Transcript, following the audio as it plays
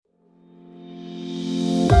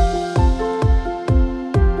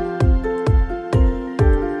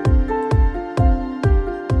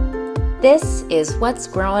This is What's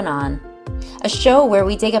Growing On, a show where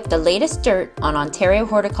we dig up the latest dirt on Ontario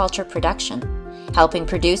horticulture production, helping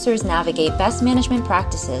producers navigate best management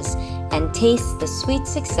practices and taste the sweet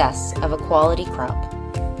success of a quality crop.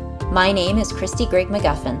 My name is Christy Greg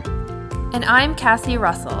McGuffin. And I'm Cassie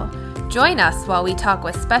Russell. Join us while we talk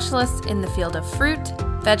with specialists in the field of fruit,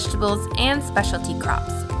 vegetables, and specialty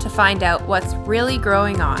crops to find out what's really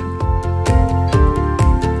growing on.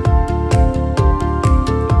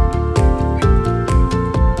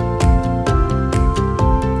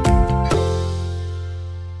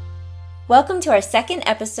 Welcome to our second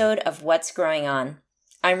episode of What's Growing On.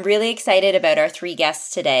 I'm really excited about our three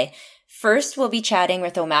guests today. First, we'll be chatting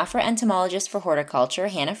with Omafra entomologist for horticulture,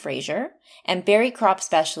 Hannah Fraser, and berry crop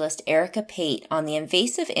specialist Erica Pate on the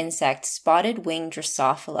invasive insect spotted-winged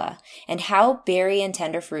Drosophila and how berry and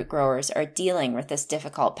tender fruit growers are dealing with this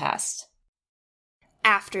difficult pest.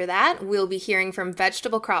 After that, we'll be hearing from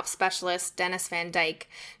vegetable crop specialist Dennis Van Dyke,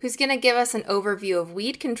 who's going to give us an overview of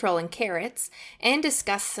weed control in carrots and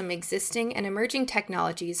discuss some existing and emerging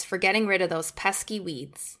technologies for getting rid of those pesky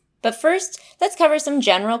weeds. But first, let's cover some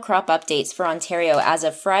general crop updates for Ontario as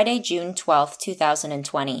of Friday, June 12th,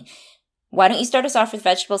 2020. Why don't you start us off with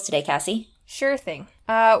vegetables today, Cassie? Sure thing.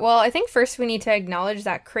 Well, I think first we need to acknowledge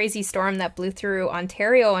that crazy storm that blew through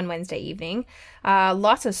Ontario on Wednesday evening.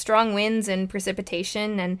 Lots of strong winds and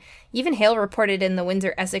precipitation, and even hail reported in the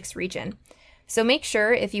Windsor-Essex region. So make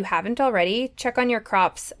sure, if you haven't already, check on your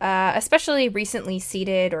crops, especially recently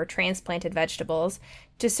seeded or transplanted vegetables,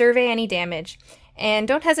 to survey any damage. And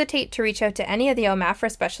don't hesitate to reach out to any of the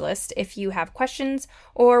Omafra specialists if you have questions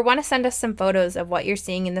or want to send us some photos of what you're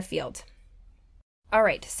seeing in the field. All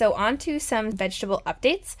right, so on to some vegetable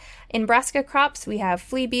updates. In brassica crops, we have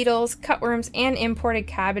flea beetles, cutworms, and imported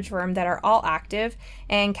cabbage worm that are all active,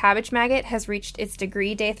 and cabbage maggot has reached its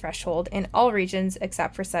degree day threshold in all regions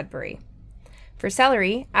except for Sudbury. For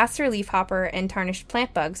celery, aster leafhopper and tarnished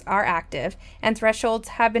plant bugs are active, and thresholds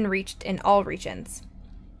have been reached in all regions.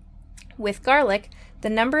 With garlic, the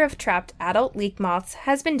number of trapped adult leek moths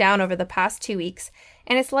has been down over the past 2 weeks,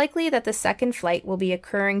 and it's likely that the second flight will be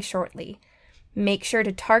occurring shortly. Make sure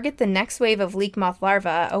to target the next wave of leek moth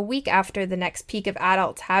larvae a week after the next peak of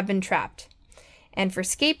adults have been trapped. And for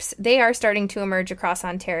scapes, they are starting to emerge across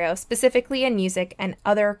Ontario, specifically in music and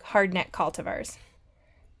other hardneck cultivars.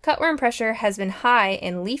 Cutworm pressure has been high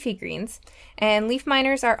in leafy greens, and leaf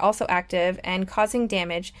miners are also active and causing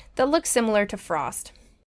damage that looks similar to frost.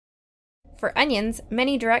 For onions,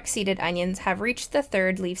 many direct-seeded onions have reached the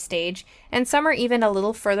third leaf stage, and some are even a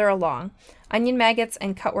little further along. Onion maggots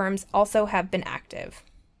and cutworms also have been active.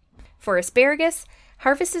 For asparagus,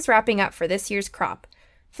 harvest is wrapping up for this year's crop.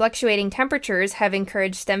 Fluctuating temperatures have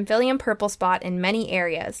encouraged Stemphylium purple spot in many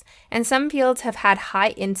areas, and some fields have had high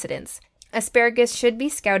incidence. Asparagus should be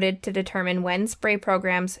scouted to determine when spray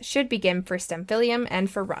programs should begin for Stemphylium and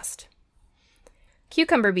for rust.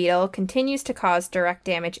 Cucumber beetle continues to cause direct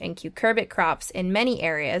damage in cucurbit crops in many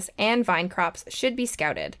areas, and vine crops should be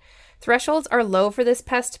scouted. Thresholds are low for this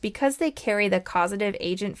pest because they carry the causative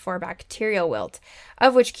agent for bacterial wilt,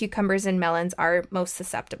 of which cucumbers and melons are most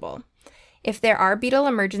susceptible. If there are beetle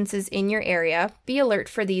emergences in your area, be alert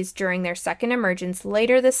for these during their second emergence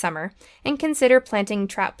later this summer, and consider planting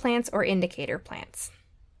trap plants or indicator plants.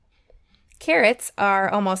 Carrots are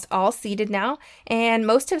almost all seeded now, and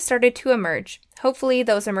most have started to emerge. Hopefully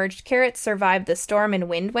those emerged carrots survived the storm and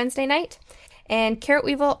wind Wednesday night. And carrot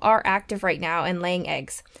weevil are active right now and laying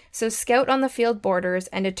eggs, so scout on the field borders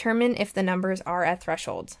and determine if the numbers are at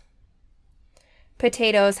thresholds.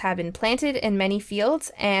 Potatoes have been planted in many fields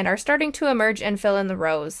and are starting to emerge and fill in the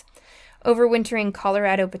rows. Overwintering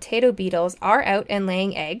Colorado potato beetles are out and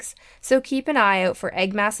laying eggs, so keep an eye out for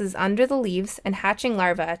egg masses under the leaves and hatching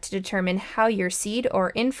larvae to determine how your seed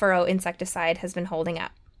or in-furrow insecticide has been holding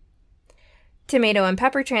up. Tomato and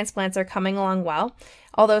pepper transplants are coming along well,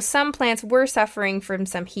 although some plants were suffering from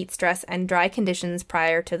some heat stress and dry conditions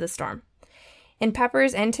prior to the storm. In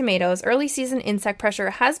peppers and tomatoes, early season insect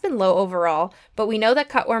pressure has been low overall, but we know that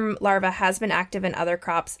cutworm larva has been active in other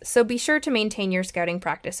crops, so be sure to maintain your scouting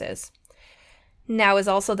practices. Now is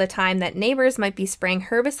also the time that neighbors might be spraying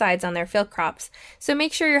herbicides on their field crops, so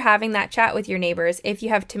make sure you're having that chat with your neighbors if you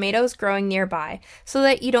have tomatoes growing nearby, so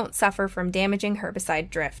that you don't suffer from damaging herbicide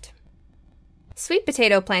drift. Sweet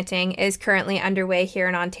potato planting is currently underway here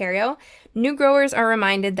in Ontario. New growers are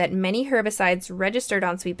reminded that many herbicides registered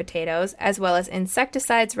on sweet potatoes, as well as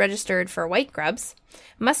insecticides registered for white grubs,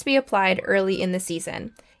 must be applied early in the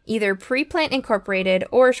season, either pre-plant incorporated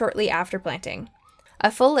or shortly after planting. A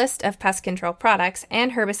full list of pest control products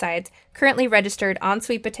and herbicides currently registered on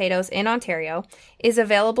sweet potatoes in Ontario is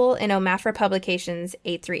available in OMAFRA publications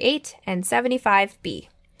 838 and 75B.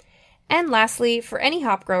 And lastly, for any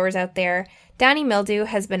hop growers out there, downy mildew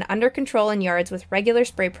has been under control in yards with regular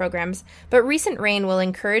spray programs, but recent rain will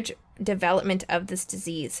encourage development of this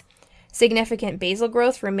disease. Significant basal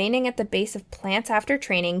growth remaining at the base of plants after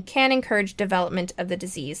training can encourage development of the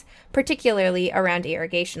disease, particularly around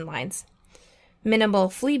irrigation lines. Minimal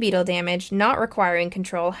flea beetle damage not requiring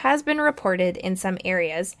control has been reported in some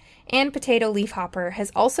areas, and potato leafhopper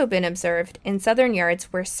has also been observed in southern yards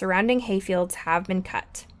where surrounding hayfields have been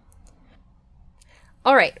cut.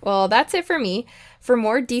 All right, well, that's it for me. For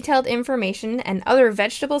more detailed information and other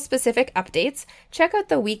vegetable-specific updates, check out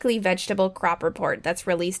the weekly vegetable crop report that's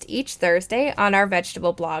released each Thursday on our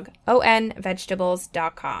vegetable blog,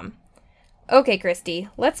 onvegetables.com. Okay, Christy,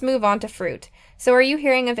 let's move on to fruit. So are you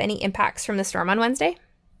hearing of any impacts from the storm on Wednesday?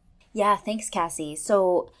 Yeah, thanks, Cassie.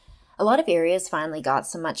 So a lot of areas finally got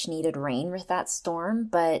some much-needed rain with that storm,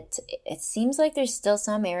 but it seems like there's still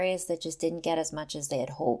some areas that just didn't get as much as they had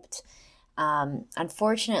hoped.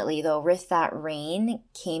 Unfortunately, though, with that rain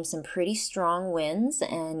came some pretty strong winds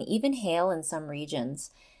and even hail in some regions.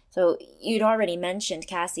 So you'd already mentioned,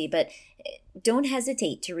 Cassie, but don't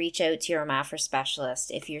hesitate to reach out to your OMAFRA specialist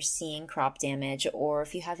if you're seeing crop damage or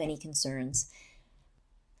if you have any concerns.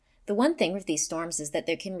 The one thing with these storms is that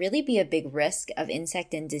there can really be a big risk of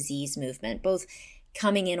insect and disease movement, both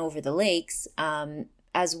coming in over the lakes,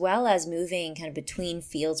 as well as moving kind of between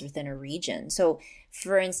fields within a region. So,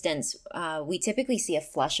 for instance, we typically see a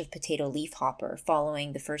flush of potato leafhopper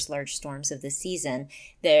following the first large storms of the season,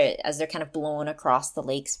 as they're kind of blown across the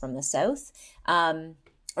lakes from the south.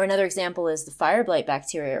 Or another example is the fire blight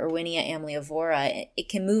bacteria, Erwinia amblyovora. It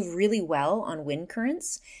can move really well on wind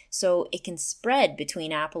currents, so it can spread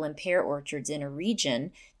between apple and pear orchards in a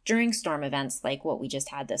region during storm events like what we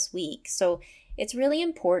just had this week. So it's really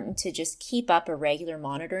important to just keep up a regular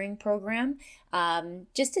monitoring program,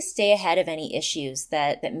 just to stay ahead of any issues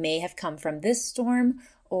that may have come from this storm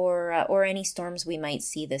or any storms we might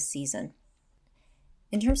see this season.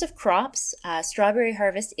 In terms of crops, strawberry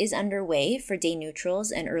harvest is underway for day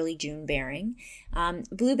neutrals and early June bearing.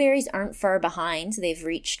 Blueberries aren't far behind. They've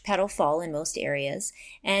reached petal fall in most areas.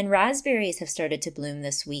 And raspberries have started to bloom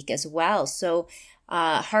this week as well. So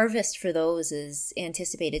harvest for those is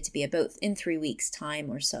anticipated to be about in 3 weeks'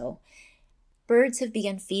 time or so. Birds have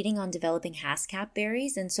begun feeding on developing haskap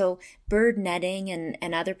berries, and so bird netting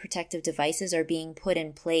and other protective devices are being put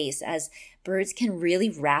in place as birds can really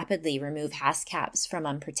rapidly remove haskaps from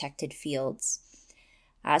unprotected fields.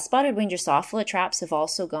 Spotted wing Drosophila traps have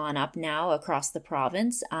also gone up now across the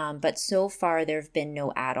province, but so far there have been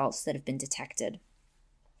no adults that have been detected.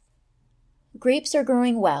 Grapes are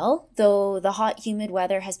growing well, though the hot, humid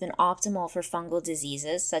weather has been optimal for fungal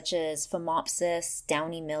diseases such as phomopsis,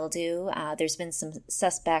 downy mildew. There's been some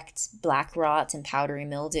suspect black rot and powdery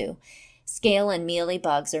mildew. Scale and mealy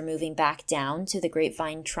bugs are moving back down to the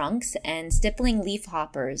grapevine trunks, and stippling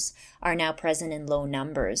leafhoppers are now present in low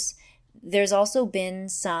numbers. There's also been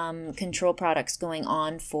some control products going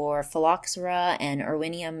on for phylloxera and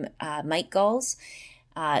Erwinia mite galls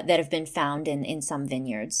that have been found in some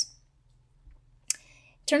vineyards.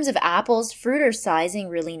 In terms of apples, fruit are sizing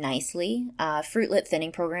really nicely. Fruit lip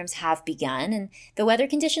thinning programs have begun, and the weather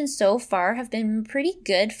conditions so far have been pretty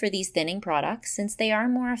good for these thinning products since they are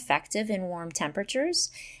more effective in warm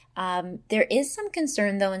temperatures. There is some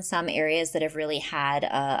concern, though, in some areas that have really had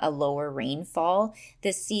a lower rainfall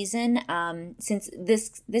this season, since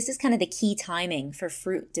this is kind of the key timing for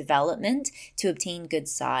fruit development to obtain good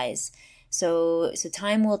size. So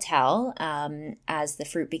time will tell as the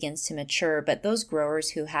fruit begins to mature, but those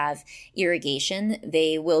growers who have irrigation,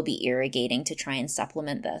 they will be irrigating to try and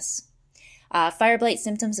supplement this. Fire blight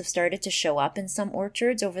symptoms have started to show up in some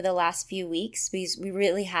orchards over the last few weeks because we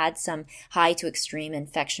really had some high to extreme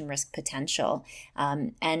infection risk potential.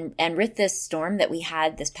 And with this storm that we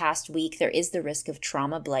had this past week, there is the risk of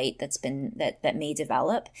trauma blight that may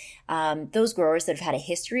develop. Those growers that have had a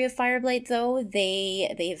history of fire blight, though,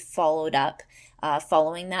 they've followed up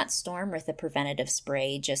following that storm with a preventative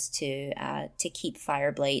spray just to keep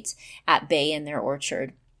fire blight at bay in their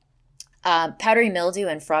orchard. Powdery mildew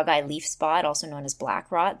and frog eye leaf spot, also known as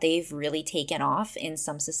black rot, they've really taken off in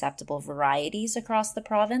some susceptible varieties across the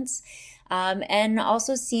province. And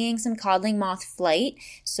also seeing some codling moth flight.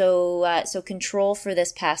 So control for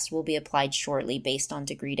this pest will be applied shortly based on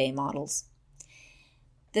degree day models.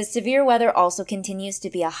 The severe weather also continues to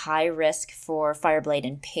be a high risk for fire blight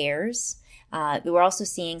in pears. We're also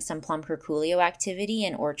seeing some plum curculio activity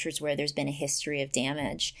in orchards where there's been a history of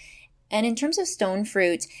damage. And in terms of stone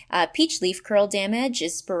fruit, peach leaf curl damage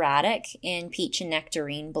is sporadic in peach and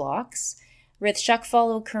nectarine blocks. With shuck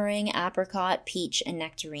fall occurring, apricot, peach, and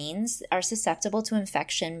nectarines are susceptible to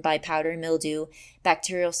infection by powdery mildew,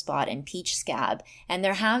 bacterial spot, and peach scab. And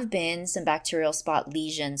there have been some bacterial spot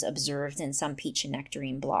lesions observed in some peach and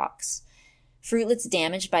nectarine blocks. Fruitlets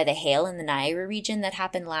damaged by the hail in the Niagara region that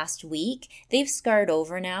happened last week, they've scarred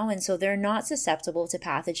over now, and so they're not susceptible to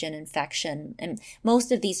pathogen infection. And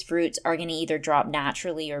most of these fruits are going to either drop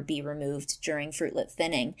naturally or be removed during fruitlet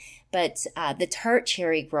thinning. But the tart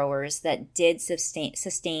cherry growers that did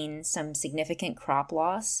sustain some significant crop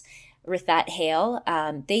loss with that hail,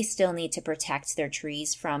 they still need to protect their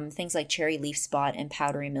trees from things like cherry leaf spot and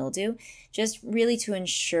powdery mildew, just really to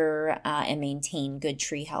ensure and maintain good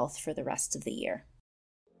tree health for the rest of the year.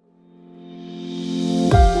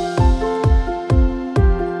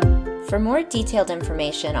 For more detailed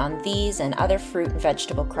information on these and other fruit and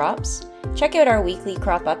vegetable crops, check out our weekly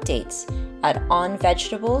crop updates at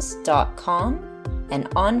onvegetables.com and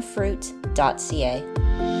onfruit.ca.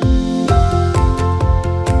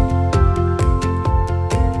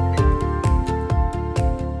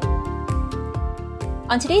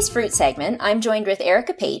 On today's fruit segment, I'm joined with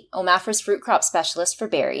Erica Pate, OMAFRA's fruit crop specialist for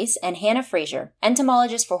berries, and Hannah Fraser,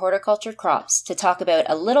 entomologist for horticulture crops, to talk about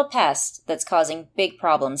a little pest that's causing big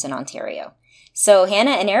problems in Ontario. So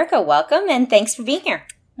Hannah and Erica, welcome, and thanks for being here.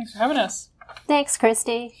 Thanks for having us. Thanks,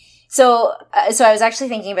 Christy. So I was actually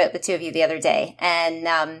thinking about the two of you the other day,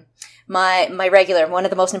 and my regular, one of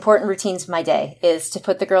the most important routines of my day is to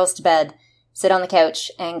put the girls to bed, sit on the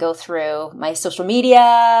couch and go through my social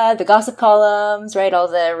media, the gossip columns, right? All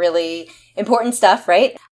the really important stuff,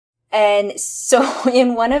 right? And so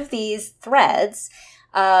in one of these threads,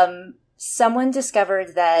 someone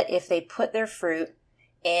discovered that if they put their fruit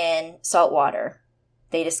in salt water,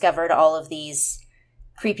 they discovered all of these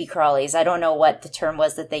creepy crawlies. I don't know what the term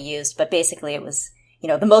was that they used, but basically it was,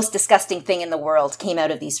 the most disgusting thing in the world came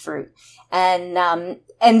out of these fruit. And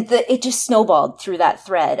it just snowballed through that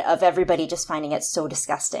thread of everybody just finding it so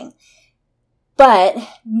disgusting. But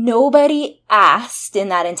nobody asked in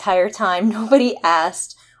that entire time, nobody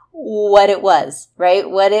asked what it was, right?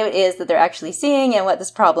 What it is that they're actually seeing and what this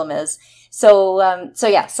problem is. So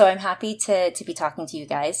I'm happy to be talking to you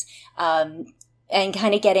guys, and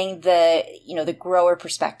kind of getting the grower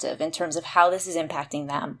perspective in terms of how this is impacting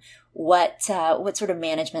them, what sort of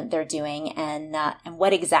management they're doing, and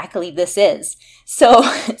what exactly this is. So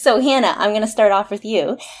Hannah, I'm going to start off with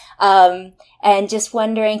you, and just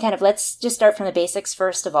wondering, let's just start from the basics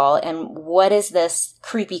first of all. And what is this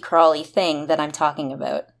creepy crawly thing that I'm talking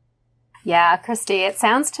about? Yeah, Christy, it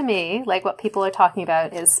sounds to me like what people are talking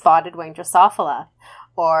about is spotted wing Drosophila,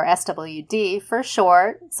 or SWD for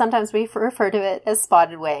short. Sometimes we refer to it as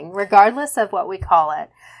spotted wing. Regardless of what we call it,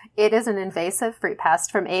 it is an invasive fruit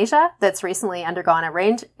pest from Asia that's recently undergone a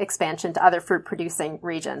range expansion to other fruit-producing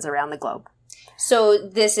regions around the globe. So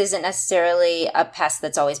this isn't necessarily a pest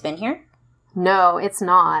that's always been here? No, it's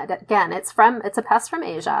not. Again, it's a pest from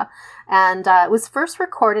Asia, and it was first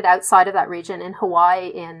recorded outside of that region in Hawaii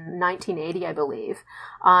in 1980, I believe.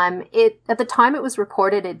 At the time it was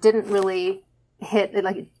reported, it didn't really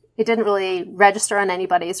it didn't really register on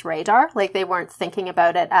anybody's radar. Like, they weren't thinking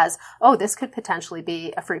about it as, oh, this could potentially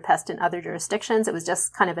be a fruit pest in other jurisdictions. It was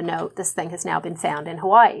just kind of a note, this thing has now been found in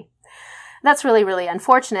Hawaii. That's really, really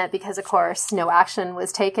unfortunate because, of course, no action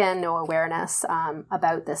was taken, no awareness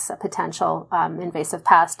about this potential invasive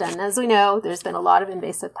pest. And as we know, there's been a lot of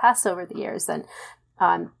invasive pests over the years that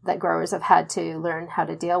growers have had to learn how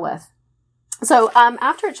to deal with. So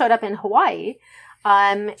after it showed up in Hawaii,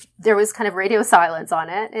 there was kind of radio silence on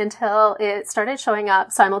it until it started showing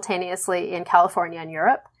up simultaneously in California and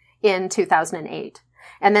Europe in 2008.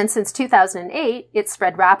 And then since 2008, it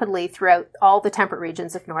spread rapidly throughout all the temperate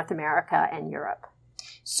regions of North America and Europe.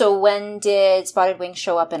 So when did spotted wing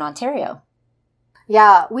show up in Ontario?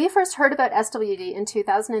 Yeah, we first heard about SWD in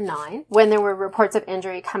 2009 when there were reports of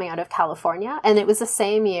injury coming out of California. And it was the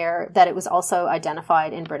same year that it was also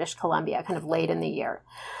identified in British Columbia, kind of late in the year.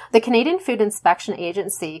 The Canadian Food Inspection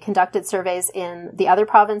Agency conducted surveys in the other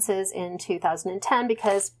provinces in 2010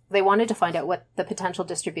 because they wanted to find out what the potential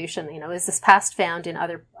distribution, is this pest found in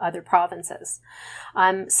other provinces.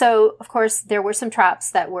 So, of course, there were some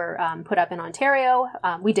traps that were put up in Ontario.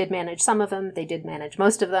 We did manage some of them. They did manage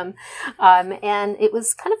most of them. And it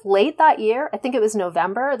was kind of late that year, I think it was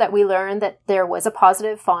November, that we learned that there was a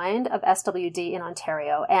positive find of SWD in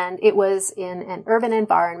Ontario. And it was in an urban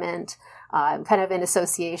environment, kind of in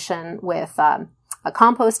association with a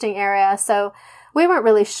composting area. So we weren't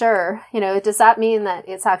really sure, does that mean that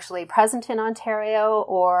it's actually present in Ontario,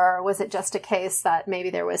 or was it just a case that maybe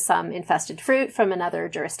there was some infested fruit from another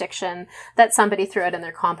jurisdiction that somebody threw it in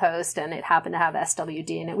their compost and it happened to have SWD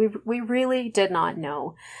in it? We really did not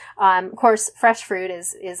know. Of course, fresh fruit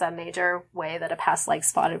is a major way that a pest like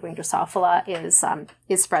spotted wing Drosophila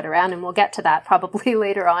is spread around, and we'll get to that probably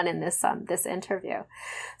later on in this interview.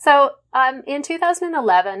 So in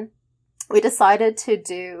 2011, we decided to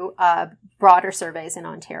do broader surveys in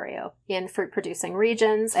Ontario in fruit-producing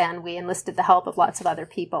regions, and we enlisted the help of lots of other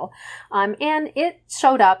people. And it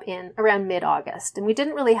showed up in around mid-August, and we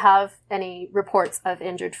didn't really have any reports of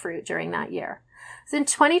injured fruit during that year. So in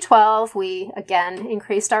 2012, we again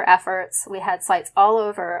increased our efforts. We had sites all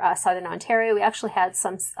over southern Ontario. We actually had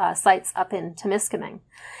some sites up in Temiskaming.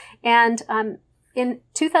 And in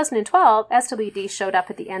 2012, SWD showed up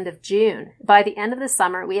at the end of June. By the end of the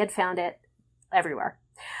summer, we had found it everywhere.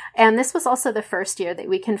 And this was also the first year that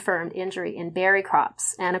we confirmed injury in berry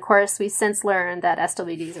crops. And of course, we've since learned that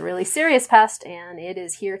SWD is a really serious pest, and it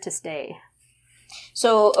is here to stay.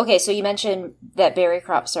 So you mentioned that berry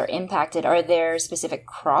crops are impacted. Are there specific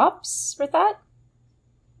crops for that?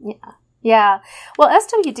 Yeah. Well,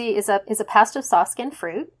 SWD is a pest of soft-skin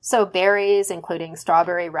fruit. So berries, including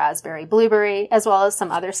strawberry, raspberry, blueberry, as well as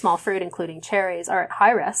some other small fruit, including cherries, are at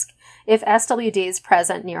high risk if SWD is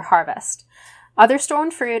present near harvest. Other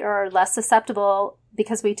stone fruit are less susceptible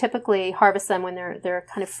because we typically harvest them when they're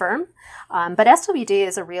kind of firm. But SWD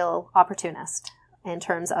is a real opportunist in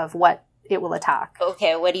terms of what it will attack.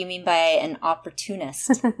 Okay, what do you mean by an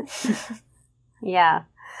opportunist? Yeah,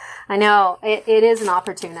 I know. It is an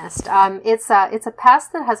opportunist. It's a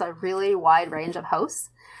pest that has a really wide range of hosts,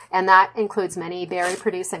 and that includes many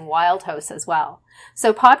berry-producing wild hosts as well.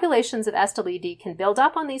 So populations of SWD can build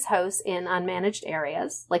up on these hosts in unmanaged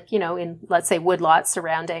areas, like, in, let's say, woodlots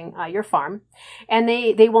surrounding your farm. And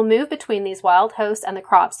they will move between these wild hosts and the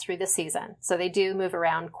crops through the season. So they do move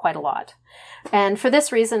around quite a lot. And for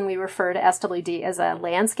this reason, we refer to SWD as a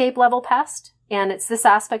landscape level pest. And it's this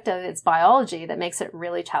aspect of its biology that makes it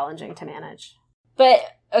really challenging to manage. But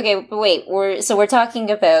wait, we're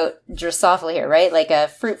talking about Drosophila here, right? Like a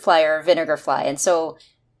fruit fly or a vinegar fly. And so,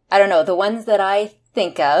 I don't know, the ones that I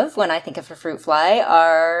think of when I think of a fruit fly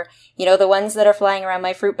are, the ones that are flying around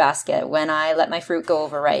my fruit basket when I let my fruit go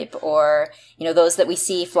overripe, or, those that we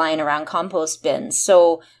see flying around compost bins.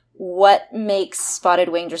 So what makes spotted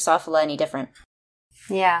wing Drosophila any different?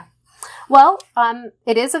 Yeah. Well,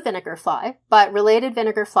 it is a vinegar fly, but related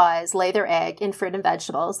vinegar flies lay their egg in fruit and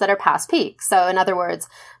vegetables that are past peak. So in other words,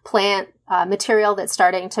 plant material that's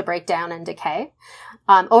starting to break down and decay.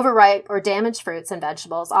 Overripe or damaged fruits and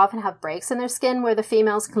vegetables often have breaks in their skin where the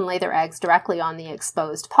females can lay their eggs directly on the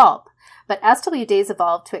exposed pulp. But SWDs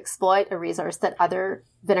evolved to exploit a resource that other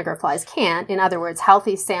vinegar flies can't. In other words,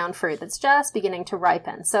 healthy, sound fruit that's just beginning to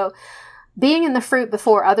ripen. So being in the fruit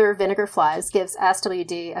before other vinegar flies gives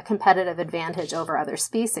SWD a competitive advantage over other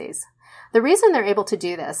species. The reason they're able to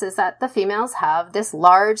do this is that the females have this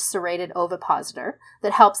large serrated ovipositor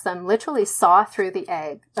that helps them literally saw through the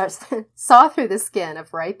skin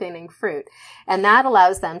of ripening fruit. And that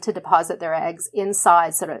allows them to deposit their eggs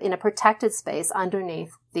inside, sort of in a protected space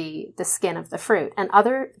underneath the skin of the fruit. And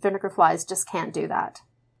other vinegar flies just can't do that.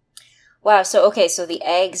 Wow. So the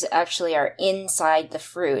eggs actually are inside the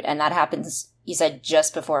fruit, and that happens, you said,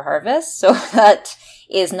 just before harvest. So that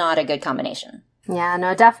is not a good combination. Yeah,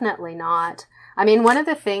 no, definitely not. I mean, one of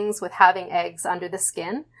the things with having eggs under the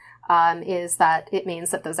skin is that it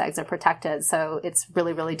means that those eggs are protected. So it's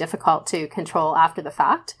really, really difficult to control after the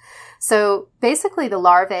fact. So basically the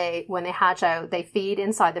larvae, when they hatch out, they feed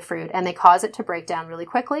inside the fruit and they cause it to break down really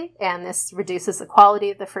quickly. And this reduces the quality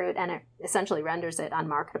of the fruit and it essentially renders it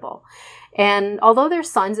unmarketable. And although there's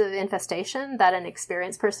signs of infestation that an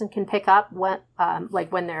experienced person can pick up when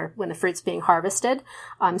the fruit's being harvested,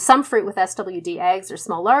 some fruit with SWD eggs or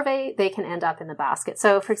small larvae, they can end up in the basket.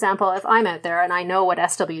 So for example, if I'm out there and I know what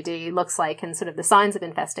SWD looks like and sort of the signs of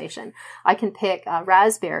infestation, I can pick a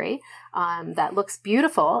raspberry that looks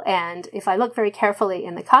beautiful. And if I look very carefully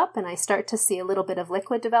in the cup and I start to see a little bit of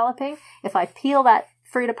liquid developing, if I peel that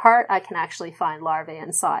fruit apart, I can actually find larvae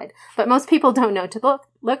inside. But most people don't know to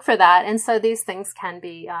look for that. And so these things can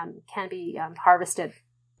be harvested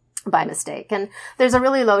by mistake. And there's a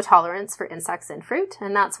really low tolerance for insects in fruit.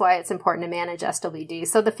 And that's why it's important to manage SWD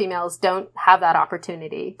so the females don't have that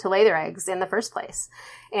opportunity to lay their eggs in the first place.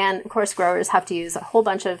 And of course, growers have to use a whole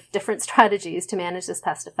bunch of different strategies to manage this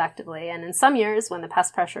pest effectively. And in some years, when the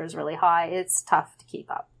pest pressure is really high, it's tough to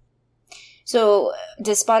keep up. So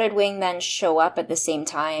does spotted wing then show up at the same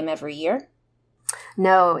time every year?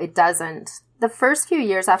 No, it doesn't. the first few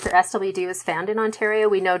years after SWD was found in Ontario,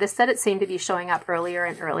 we noticed that it seemed to be showing up earlier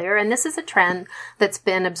and earlier. And this is a trend that's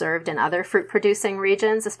been observed in other fruit-producing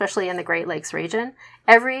regions, especially in the Great Lakes region.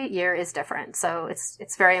 Every year is different, so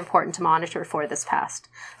it's very important to monitor for this pest.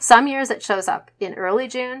 Some years it shows up in early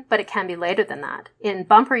June, but it can be later than that. In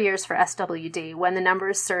bumper years for SWD, when the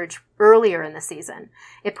numbers surge earlier in the season,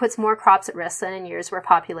 it puts more crops at risk than in years where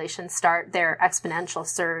populations start their exponential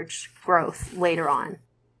surge growth later on.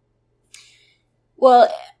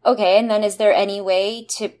 Well, okay, and then is there any way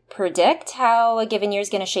to predict how a given year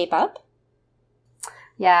is going to shape up?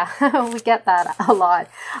 Yeah, we get that a lot,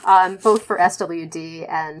 both for SWD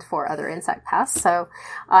and for other insect pests. So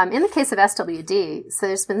in the case of SWD, so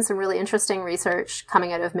there's been some really interesting research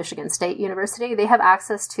coming out of Michigan State University. They have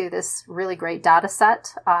access to this really great data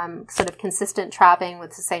set, sort of consistent trapping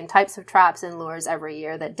with the same types of traps and lures every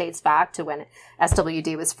year that dates back to when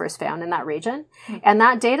SWD was first found in that region. Mm-hmm. And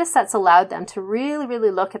that data set's allowed them to really,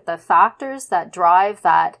 really look at the factors that drive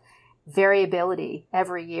that variability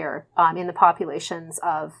every year in the populations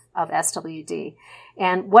of SWD.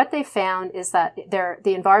 And what they found is that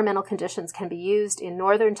the environmental conditions can be used in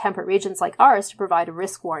northern temperate regions like ours to provide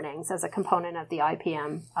risk warnings as a component of the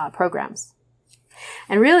IPM programs.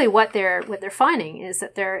 And really what they're finding is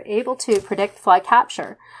that they're able to predict fly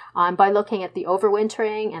capture by looking at the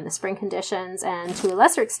overwintering and the spring conditions, and to a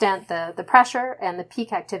lesser extent the pressure and the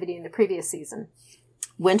peak activity in the previous season.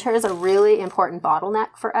 Winter is a really important bottleneck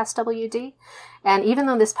for SWD. And even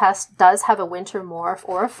though this pest does have a winter morph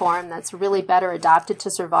or a form that's really better adapted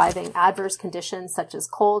to surviving adverse conditions such as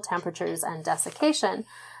cold temperatures and desiccation,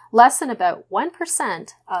 less than about 1%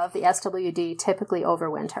 of the SWD typically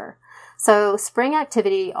overwinter. So spring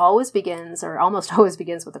activity almost always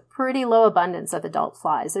begins with a pretty low abundance of adult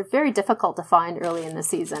flies. They're very difficult to find early in the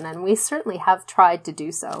season, and we certainly have tried to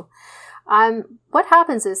do so. What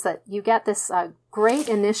happens is that you get this great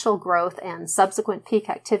initial growth and subsequent peak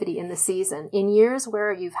activity in the season in years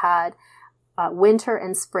where you've had winter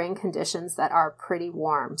and spring conditions that are pretty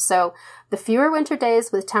warm. So the fewer winter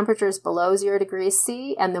days with temperatures below 0 degrees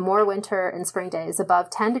C and the more winter and spring days above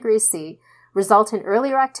 10 degrees C result in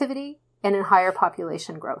earlier activity and in higher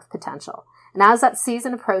population growth potential. And as that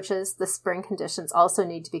season approaches, the spring conditions also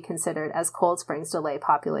need to be considered as cold springs delay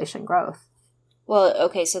population growth. Well,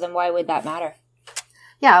 okay, so then why would that matter?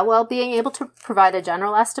 Yeah, well, being able to provide a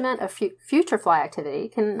general estimate of future fly activity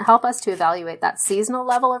can help us to evaluate that seasonal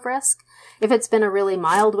level of risk. If it's been a really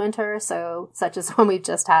mild winter, such as one we've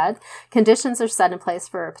just had, conditions are set in place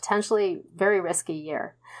for a potentially very risky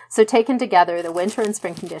year. So taken together, the winter and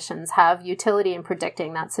spring conditions have utility in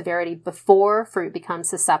predicting that severity before fruit becomes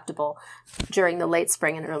susceptible during the late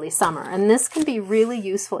spring and early summer. And this can be really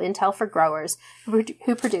useful intel for growers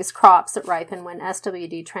who produce crops that ripen when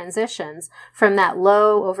SWD transitions from that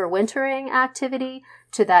low overwintering activity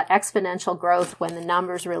to that exponential growth when the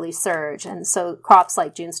numbers really surge. And so crops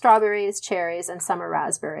like June strawberries, cherries, and summer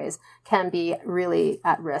raspberries can be really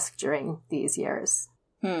at risk during these years.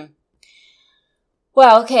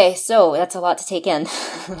 Well, okay, so that's a lot to take in.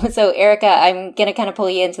 So, Erica, I'm going to kind of pull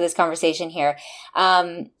you into this conversation here.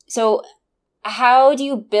 So how do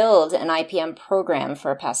you build an IPM program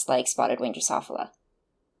for a pest like spotted wing Drosophila?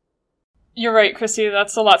 You're right, Christy.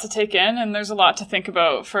 That's a lot to take in, and there's a lot to think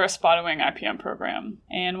about for a spotted wing IPM program.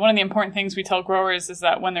 And one of the important things we tell growers is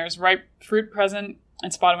that when there's ripe fruit present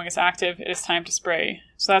and spotted wing is active, it is time to spray.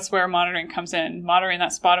 So that's where monitoring comes in. Monitoring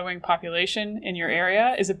that spotted wing population in your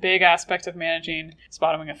area is a big aspect of managing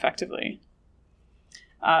spotted wing effectively.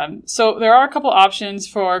 So there are a couple options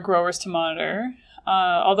for growers to monitor.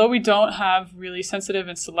 Although we don't have really sensitive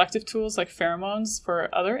and selective tools like pheromones for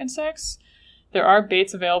other insects, there are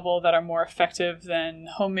baits available that are more effective than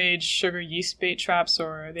homemade sugar yeast bait traps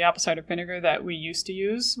or the apple cider vinegar that we used to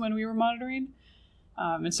use when we were monitoring.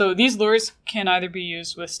 And so these lures can either be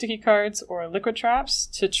used with sticky cards or liquid traps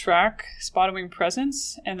to track spotted wing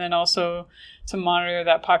presence, and then also to monitor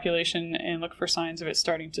that population and look for signs of it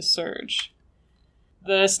starting to surge.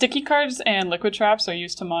 The sticky cards and liquid traps are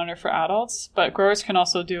used to monitor for adults, but growers can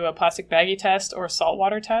also do a plastic baggie test or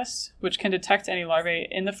saltwater test, which can detect any larvae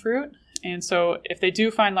in the fruit. And so if they do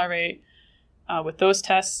find larvae with those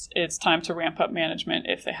tests, it's time to ramp up management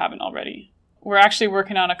if they haven't already. We're actually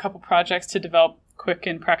working on a couple projects to develop quick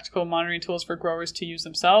and practical monitoring tools for growers to use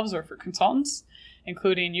themselves or for consultants,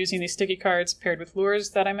 including using these sticky cards paired with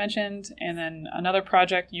lures that I mentioned, and then another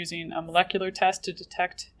project using a molecular test to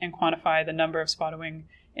detect and quantify the number of spotted wing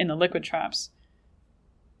in the liquid traps.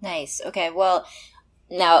 Nice. Okay, well,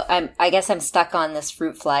 now I guess I'm stuck on this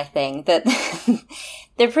fruit fly thing, that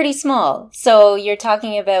they're pretty small. So you're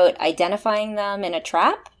talking about identifying them in a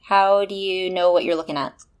trap? How do you know what you're looking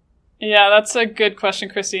at? Yeah, that's a good question,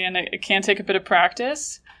 Christy, and it can take a bit of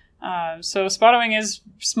practice. So spotted is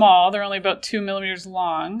small. They're only about 2 millimeters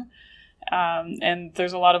long, and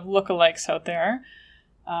there's a lot of lookalikes out there.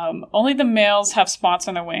 Only the males have spots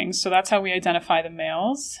on their wings, so that's how we identify the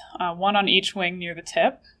males, one on each wing near the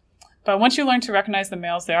tip. But once you learn to recognize the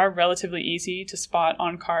males, they are relatively easy to spot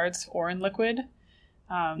on cards or in liquid.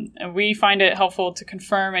 And we find it helpful to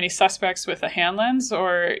confirm any suspects with a hand lens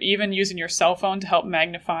or even using your cell phone to help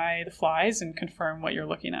magnify the flies and confirm what you're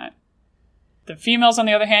looking at. The females, on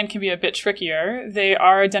the other hand, can be a bit trickier. They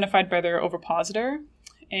are identified by their ovipositor,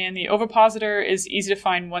 and the ovipositor is easy to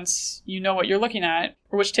find once you know what you're looking at,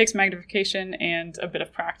 which takes magnification and a bit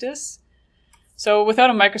of practice. So without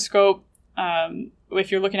a microscope,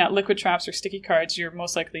 if you're looking at liquid traps or sticky cards, you're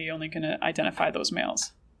most likely only going to identify those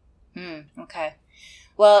males. Okay.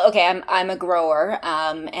 Well, okay, I'm a grower,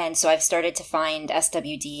 and so I've started to find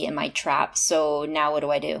SWD in my traps. So now what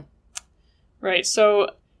do I do? Right.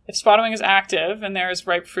 So if spotted is active and there is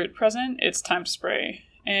ripe fruit present, it's time to spray.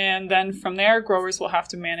 And then from there, growers will have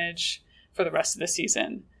to manage for the rest of the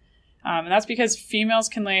season. And that's because females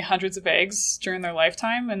can lay hundreds of eggs during their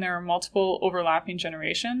lifetime, and there are multiple overlapping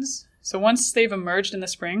generations. So once they've emerged in the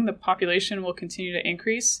spring, the population will continue to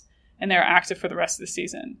increase, and they're active for the rest of the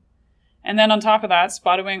season. And then on top of that,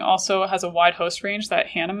 spotted wing also has a wide host range that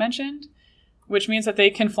Hannah mentioned, which means that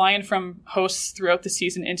they can fly in from hosts throughout the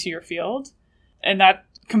season into your field. And that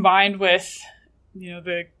combined with,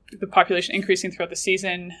 the population increasing throughout the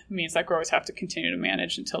season means that growers have to continue to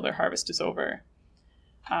manage until their harvest is over.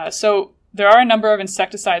 So there are a number of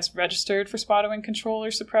insecticides registered for spotted wing control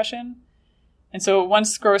or suppression. And so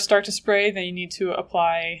once growers start to spray, they need to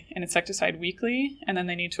apply an insecticide weekly, and then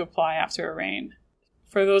they need to apply after a rain.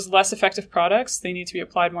 For those less effective products, they need to be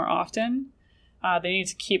applied more often. They need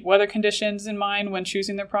to keep weather conditions in mind when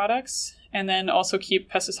choosing their products, and then also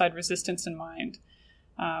keep pesticide resistance in mind.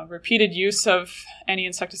 Repeated use of any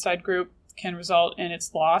insecticide group can result in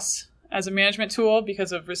its loss as a management tool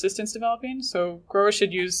because of resistance developing, so growers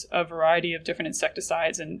should use a variety of different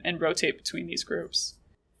insecticides and rotate between these groups.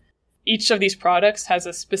 Each of these products has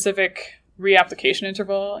a specific reapplication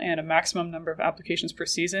interval and a maximum number of applications per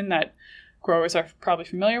season that growers are probably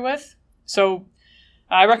familiar with. So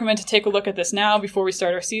I recommend to take a look at this now before we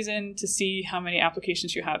start our season to see how many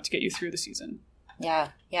applications you have to get you through the season. Yeah,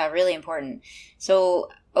 really important. So,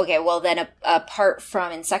 okay, well then apart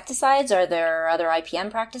from insecticides, are there other IPM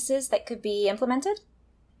practices that could be implemented?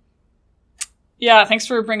 Yeah, thanks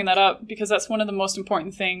for bringing that up, because that's one of the most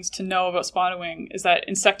important things to know about spotted wing is that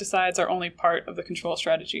insecticides are only part of the control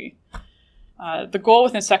strategy. The goal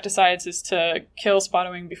with insecticides is to kill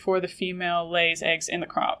spotted wing before the female lays eggs in the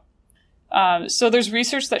crop. So there's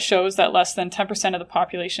research that shows that less than 10% of the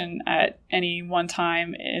population at any one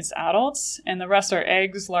time is adults, and the rest are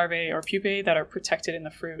eggs, larvae, or pupae that are protected in the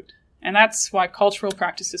fruit. And that's why cultural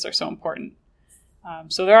practices are so important.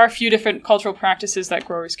 So there are a few different cultural practices that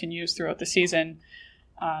growers can use throughout the season.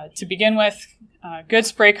 To begin with, good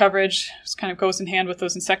spray coverage, which kind of goes in hand with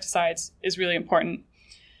those insecticides, is really important.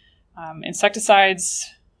 Insecticides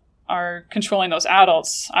are controlling those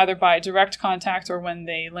adults either by direct contact or when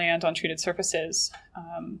they land on treated surfaces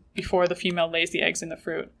before the female lays the eggs in the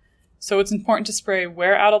fruit. So it's important to spray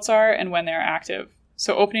where adults are and when they're active.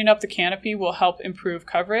 So opening up the canopy will help improve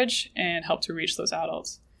coverage and help to reach those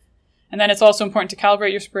adults. And then it's also important to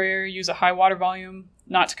calibrate your sprayer, use a high water volume,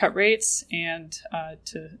 not to cut rates, and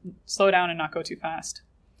to slow down and not go too fast.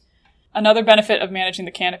 Another benefit of managing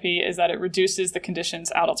the canopy is that it reduces the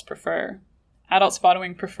conditions adults prefer. Adult spotted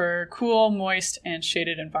wing prefer cool, moist, and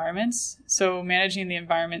shaded environments, so managing the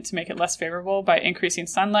environment to make it less favorable by increasing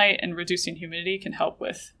sunlight and reducing humidity can help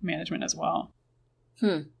with management as well.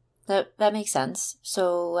 That makes sense.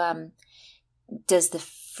 So does the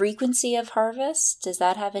frequency of harvest, does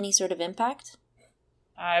that have any sort of impact?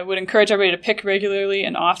 I would encourage everybody to pick regularly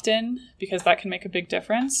and often because that can make a big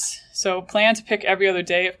difference. So plan to pick every other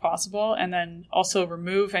day if possible, and then also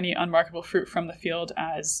remove any unmarkable fruit from the field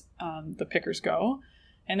as the pickers go.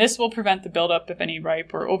 And this will prevent the buildup of any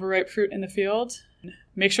ripe or overripe fruit in the field.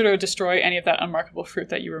 Make sure to destroy any of that unmarkable fruit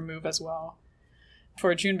that you remove as well.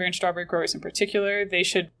 For Juneberry and strawberry growers in particular, they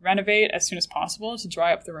should renovate as soon as possible to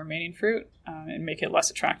dry up the remaining fruit and make it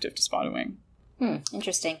less attractive to spotted wing.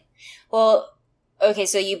 Interesting. Well, okay,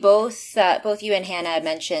 so you both you and Hannah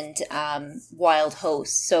mentioned wild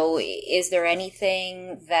hosts. So is there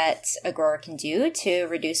anything that a grower can do to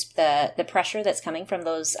reduce the pressure that's coming from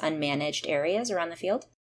those unmanaged areas around the field?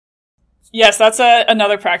 Yes, that's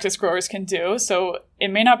another practice growers can do. So it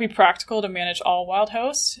may not be practical to manage all wild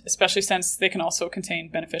hosts, especially since they can also contain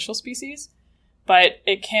beneficial species. but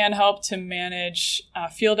it can help to manage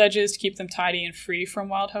field edges to keep them tidy and free from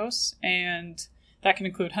wild hosts. And that can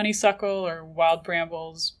include honeysuckle or wild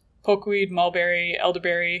brambles, pokeweed, mulberry,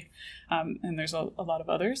 elderberry, and there's a lot of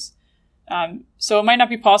others. So it might not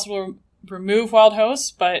be possible to remove wild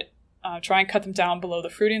hosts, but try and cut them down below the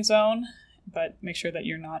fruiting zone, but make sure that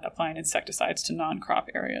you're not applying insecticides to non-crop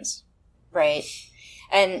areas. Right.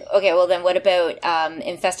 And okay, well then what about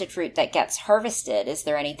infested fruit that gets harvested? Is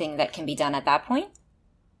there anything that can be done at that point?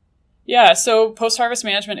 Yeah, so post-harvest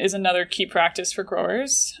management is another key practice for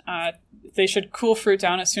growers. They should cool fruit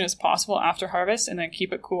down as soon as possible after harvest and then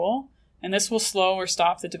keep it cool. And this will slow or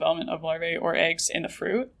stop the development of larvae or eggs in the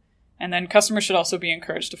fruit. And then customers should also be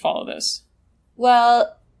encouraged to follow this.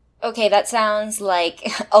 Well, okay, that sounds like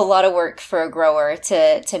a lot of work for a grower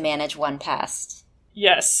to manage one pest.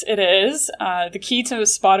 Yes, it is. The key to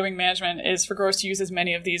spotting management is for growers to use as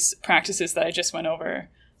many of these practices that I just went over.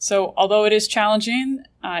 So although it is challenging,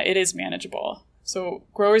 it is manageable. So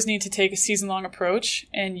growers need to take a season-long approach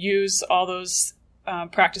and use all those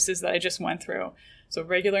practices that I just went through. So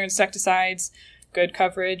regular insecticides, good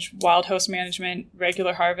coverage, wild host management,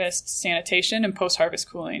 regular harvest, sanitation, and post-harvest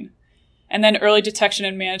cooling. And then early detection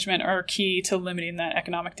and management are key to limiting that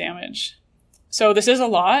economic damage. So this is a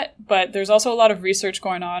lot, but there's also a lot of research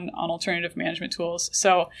going on alternative management tools.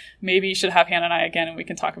 So maybe you should have Hannah and I again, and we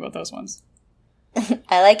can talk about those ones.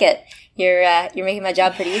 I like it. You're making my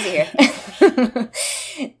job pretty easy here.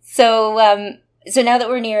 So now that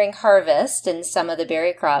we're nearing harvest in some of the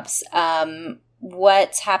berry crops,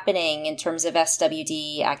 what's happening in terms of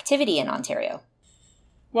SWD activity in Ontario?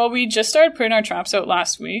 Well, we just started putting our traps out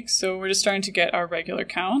last week, so we're just starting to get our regular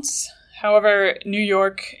counts. However, New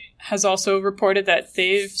York has also reported that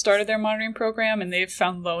they've started their monitoring program and they've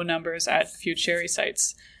found low numbers at a few cherry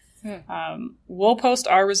sites. We'll post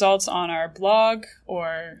our results on our blog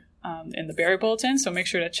or in the Berry Bulletin, so make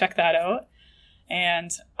sure to check that out.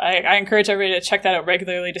 And I encourage everybody to check that out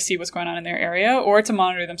regularly to see what's going on in their area or to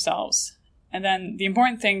monitor themselves. And then the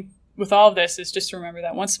important thing with all of this is just to remember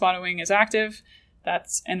that once spotted wing is active,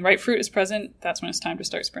 and ripe fruit is present, that's when it's time to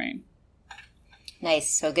start spraying.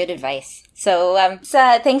 Nice. So good advice. So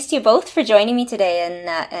thanks to you both for joining me today.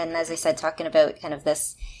 And as I said, talking about kind of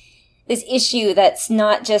this issue that's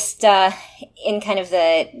not just in kind of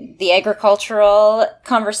the agricultural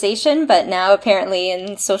conversation, but now apparently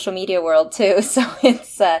in social media world too. So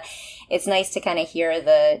it's nice to kind of hear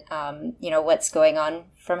the what's going on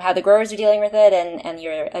from how the growers are dealing with it and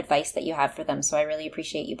your advice that you have for them. So I really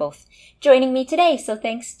appreciate you both joining me today. So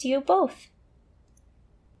thanks to you both.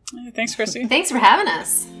 Thanks, Christy. Thanks for having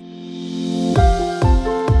us.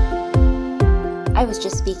 I was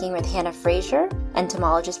just speaking with Hannah Fraser,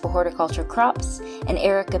 entomologist for horticulture crops, and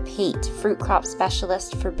Erica Pate, fruit crop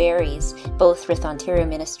specialist for berries, both with Ontario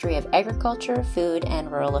Ministry of Agriculture, Food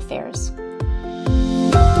and Rural Affairs.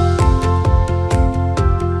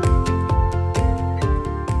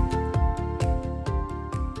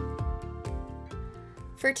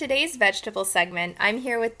 For today's vegetable segment, I'm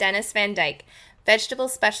here with Dennis Van Dyke, vegetable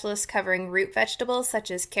specialist covering root vegetables such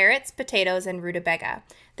as carrots, potatoes, and rutabaga.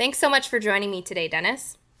 Thanks so much for joining me today,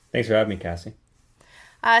 Dennis. Thanks for having me, Cassie.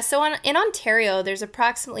 In Ontario, there's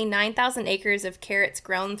approximately 9,000 acres of carrots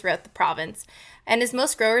grown throughout the province. And as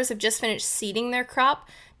most growers have just finished seeding their crop,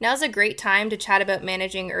 now's a great time to chat about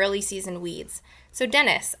managing early season weeds. So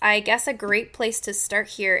Dennis, I guess a great place to start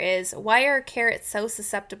here is, why are carrots so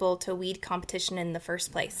susceptible to weed competition in the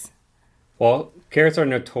first place? Well, carrots are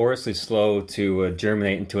notoriously slow to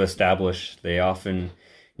germinate and to establish. They often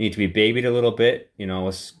need to be babied a little bit,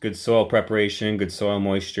 with good soil preparation, good soil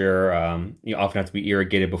moisture. You often have to be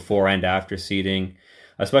irrigated before and after seeding,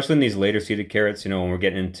 especially in these later seeded carrots, when we're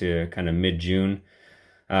getting into kind of mid-June.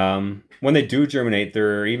 When they do germinate,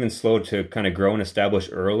 they're even slow to kind of grow and establish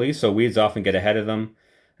early, so weeds often get ahead of them.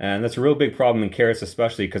 And that's a real big problem in carrots,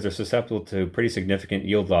 especially because they're susceptible to pretty significant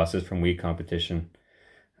yield losses from weed competition.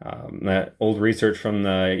 That old research from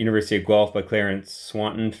the University of Guelph by Clarence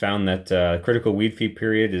Swanton found that critical weed feed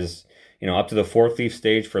period is, up to the 4th leaf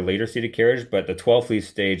stage for later seeded carriage, but the 12th leaf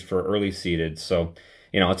stage for early seeded. So,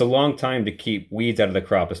 it's a long time to keep weeds out of the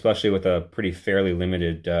crop, especially with a pretty fairly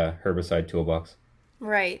limited herbicide toolbox.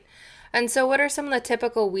 Right. And so what are some of the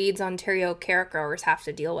typical weeds Ontario carrot growers have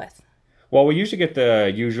to deal with? Well, we usually get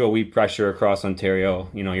the usual weed pressure across Ontario,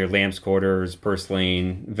 your lamb's quarters,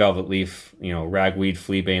 purslane, velvet leaf, ragweed,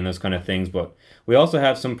 fleabane, those kind of things. But we also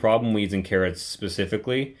have some problem weeds in carrots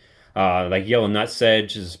specifically, like yellow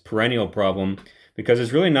nutsedge is a perennial problem because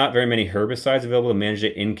there's really not very many herbicides available to manage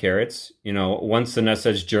it in carrots. Once the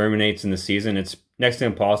nutsedge germinates in the season, it's next to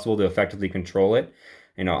impossible to effectively control it.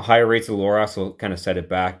 Higher rates of Lorax will kind of set it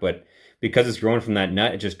back, but because it's growing from that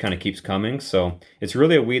nut, it just kind of keeps coming. So it's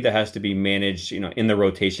really a weed that has to be managed, in the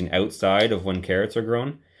rotation outside of when carrots are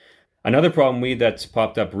grown. Another problem weed that's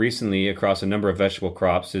popped up recently across a number of vegetable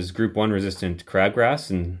crops is Group 1 resistant crabgrass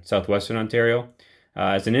in southwestern Ontario.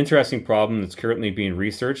 It's an interesting problem that's currently being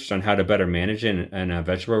researched on how to better manage it in a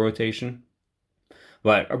vegetable rotation.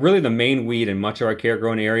 But really the main weed in much of our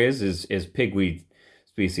carrot-grown areas is pigweed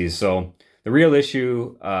species. So the real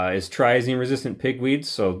issue is triazine-resistant pigweeds.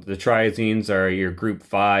 So the triazines are your Group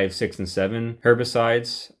 5, 6, and 7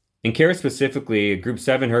 herbicides. In carrots specifically, Group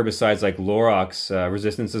 7 herbicides like Lorax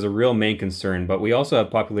resistance is a real main concern, but we also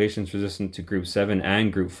have populations resistant to Group 7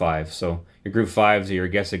 and Group 5. So your Group 5s are your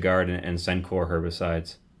Gessigard and Sencor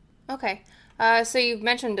herbicides. Okay. So you've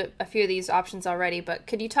mentioned a few of these options already, but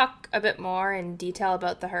could you talk a bit more in detail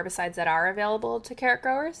about the herbicides that are available to carrot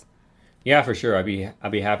growers? Yeah, for sure. I'd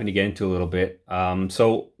be happy to get into a little bit.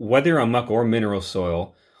 So whether you're on muck or mineral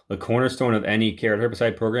soil, the cornerstone of any carrot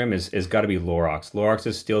herbicide program is got to be Lorax. Lorax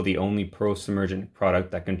is still the only post-emergent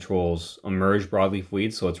product that controls emerged broadleaf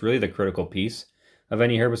weeds, so it's really the critical piece of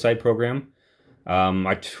any herbicide program.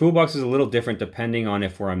 Our toolbox is a little different depending on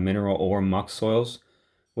if we're on mineral or muck soils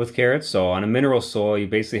with carrots. So on a mineral soil, you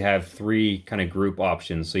basically have three kind of group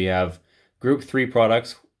options. So you have Group 3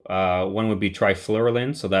 products. One would be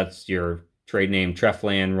trifluralin, so that's your trade name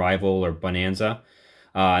Treflan, Rival, or Bonanza.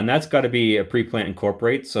 And that's got to be a pre-plant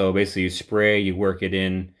incorporate. So basically you spray, you work it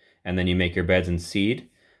in, and then you make your beds and seed.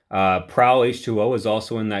 Prowl H2O is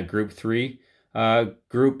also in that Group 3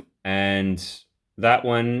 group, and that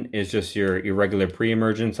one is just your regular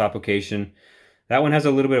pre-emergence application. That one has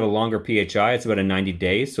a little bit of a longer PHI. It's about a 90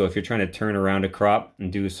 days. So if you're trying to turn around a crop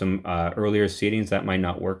and do some earlier seedings, that might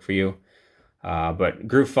not work for you. But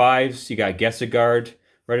Group 5s, you got Gessigard,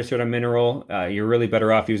 registered on mineral. You're really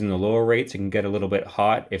better off using the lower rates. It can get a little bit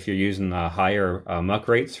hot if you're using the higher muck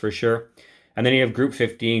rates for sure. And then you have Group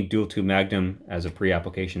 15, Dual 2 Magnum as a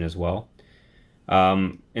pre-application as well.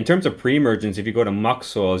 In terms of pre-emergence, if you go to muck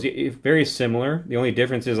soils, it's very similar. The only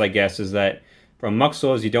difference is, I guess, is that from muck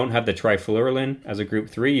soils, you don't have the trifluralin as a Group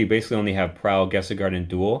 3. You basically only have Prowl, Gessigard, and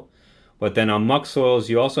Dual. But then on muck soils,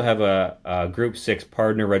 you also have a Group 6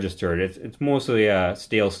 partner registered. It's mostly a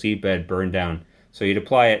stale seedbed burn down. So you'd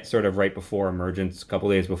apply it sort of right before emergence, a couple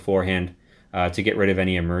days beforehand, to get rid of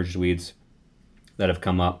any emerged weeds that have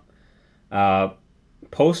come up.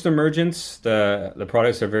 Post-emergence, the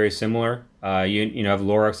products are very similar. You have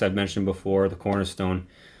Lorax, I've mentioned before, the cornerstone.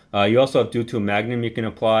 You also have Dual 2 Magnum you can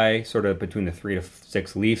apply sort of between the 3 to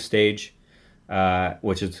 6 leaf stage,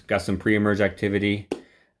 which has got some pre-emerge activity.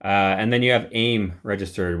 And then you have AIM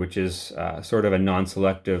registered, which is sort of a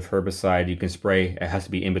non-selective herbicide you can spray. It has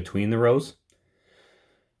to be in between the rows.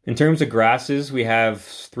 In terms of grasses, we have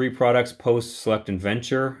 3 products post Select and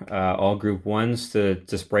Venture, all Group 1s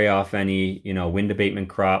to spray off any wind abatement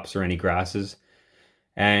crops or any grasses.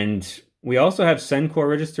 And we also have Sencor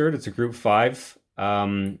registered. It's a Group 5.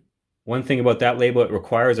 One thing about that label, it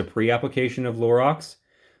requires a pre-application of Lorax,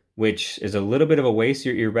 which is a little bit of a waste.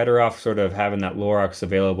 You're better off sort of having that Lorax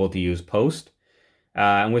available to use post.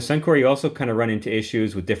 And with Sencor, you also kind of run into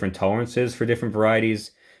issues with different tolerances for different varieties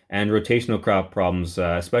and rotational crop problems,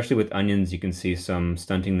 especially with onions. You can see some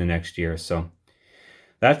stunting the next year. So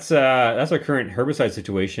that's our current herbicide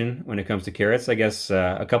situation when it comes to carrots. I guess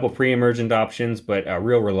a couple pre-emergent options, but a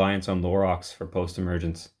real reliance on Lorax for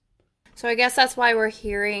post-emergence. So I guess that's why we're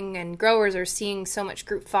hearing and growers are seeing so much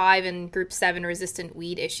Group 5 and Group 7 resistant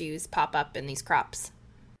weed issues pop up in these crops.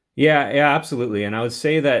 Yeah, absolutely. And I would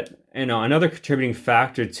say that another contributing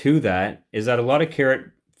factor to that is that a lot of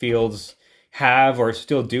carrot fields have or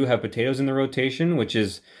still do have potatoes in the rotation, which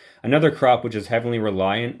is another crop which is heavily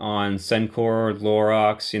reliant on Sencor,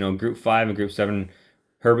 Lorax, Group 5 and Group 7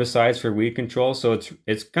 herbicides for weed control. So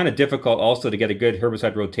it's kind of difficult also to get a good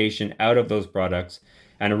herbicide rotation out of those products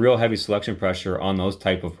and a real heavy selection pressure on those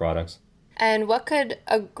type of products. And what could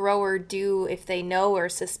a grower do if they know or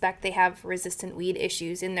suspect they have resistant weed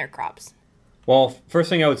issues in their crops? Well,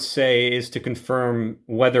 first thing I would say is to confirm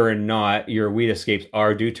whether or not your weed escapes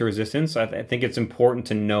are due to resistance. I think it's important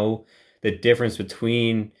to know the difference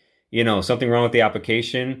between, something wrong with the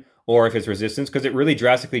application or if it's resistance, because it really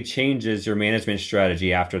drastically changes your management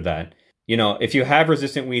strategy after that. If you have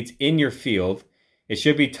resistant weeds in your field, it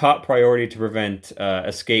should be top priority to prevent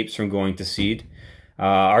escapes from going to seed.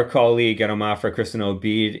 Our colleague at OMAFRA, Kristen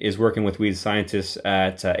Obeid, is working with weed scientists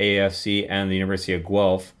at AFC and the University of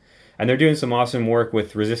Guelph. And they're doing some awesome work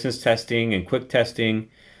with resistance testing and quick testing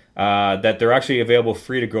that they're actually available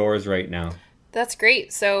free to growers right now. That's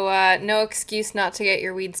great. So no excuse not to get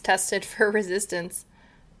your weeds tested for resistance.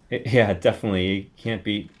 Yeah, definitely.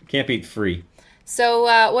 You can't beat free. So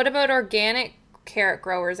what about organic carrot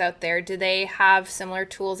growers out there? Do they have similar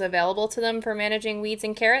tools available to them for managing weeds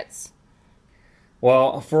and carrots?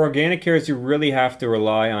 Well, for organic carrots, you really have to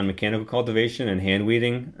rely on mechanical cultivation and hand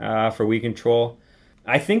weeding for weed control.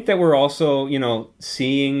 I think that we're also,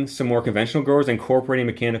 seeing some more conventional growers incorporating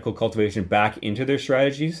mechanical cultivation back into their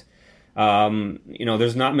strategies.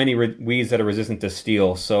 There's not many weeds that are resistant to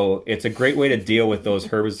steel, so it's a great way to deal with those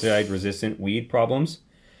herbicide-resistant weed problems.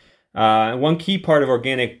 One key part of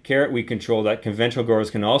organic carrot weed control that conventional growers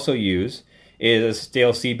can also use is a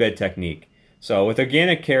stale seedbed technique. So with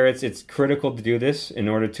organic carrots, it's critical to do this in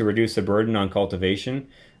order to reduce the burden on cultivation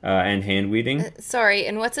and hand weeding. Sorry,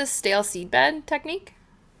 and what's a stale seedbed technique?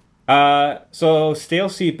 So stale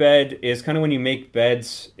seedbed is kind of when you make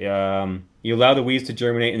beds, you allow the weeds to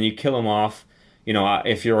germinate and you kill them off,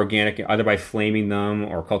 if you're organic, either by flaming them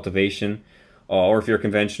or cultivation, or if you're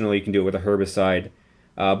conventional, you can do it with a herbicide.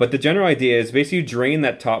 But the general idea is basically you drain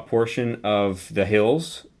that top portion of the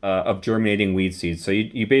hills of germinating weed seeds. So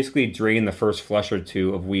you basically drain the first flush or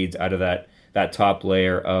two of weeds out of that top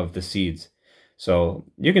layer of the seeds. So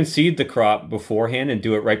you can seed the crop beforehand and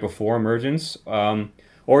do it right before emergence,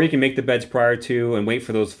 or you can make the beds prior to and wait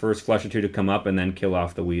for those first flush or two to come up and then kill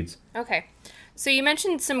off the weeds. Okay. So you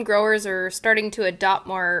mentioned some growers are starting to adopt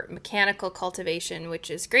more mechanical cultivation, which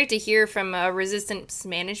is great to hear from a resistance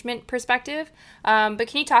management perspective. But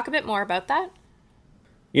can you talk a bit more about that?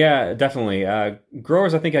 Yeah, definitely.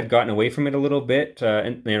 Growers, I think, had gotten away from it a little bit,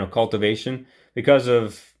 cultivation, because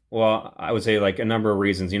of, well, I would say like a number of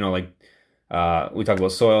reasons. We talk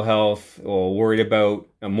about soil health, or worried about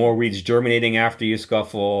more weeds germinating after you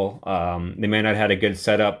scuffle. They may not have had a good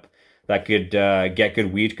setup that could get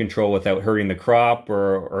good weed control without hurting the crop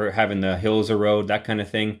or having the hills erode, that kind of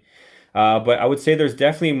thing. But I would say there's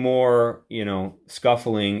definitely more,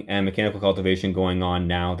 scuffling and mechanical cultivation going on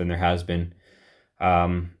now than there has been.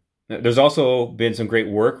 There's also been some great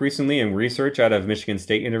work recently and research out of Michigan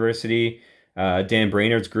State University. Dan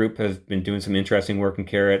Brainerd's group has been doing some interesting work in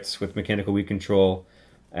carrots with mechanical weed control.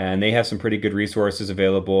 And they have some pretty good resources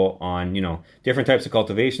available on, different types of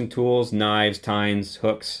cultivation tools, knives, tines,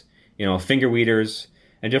 hooks, finger weeders,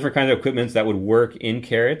 and different kinds of equipments that would work in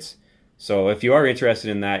carrots. So if you are interested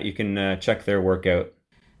in that, you can check their work out.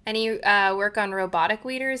 Any work on robotic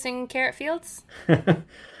weeders in carrot fields?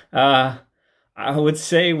 I would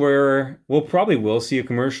say we'll probably see a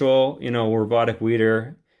commercial, robotic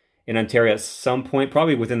weeder in Ontario at some point,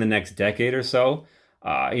 probably within the next decade or so.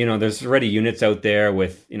 There's already units out there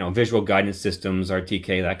with, visual guidance systems,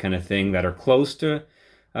 RTK, that kind of thing, that are close to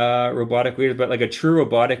robotic weeders, but like a true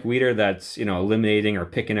robotic weeder that's, eliminating or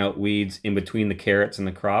picking out weeds in between the carrots and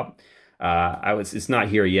the crop. It's not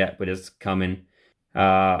here yet, but it's coming.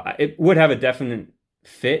 It would have a definite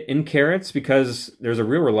fit in carrots because there's a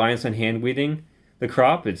real reliance on hand weeding the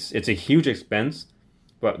crop. It's a huge expense,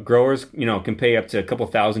 but growers, can pay up to a couple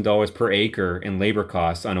 $1,000s per acre in labor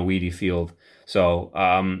costs on a weedy field. So,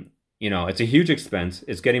 it's a huge expense.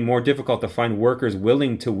 It's getting more difficult to find workers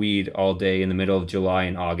willing to weed all day in the middle of July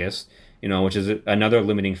and August, which is another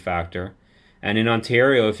limiting factor. And in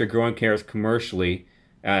Ontario, if you're growing carrots commercially,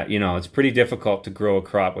 it's pretty difficult to grow a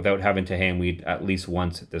crop without having to hand weed at least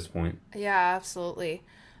once at this point. Yeah, absolutely.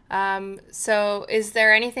 So is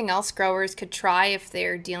there anything else growers could try if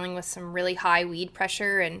they're dealing with some really high weed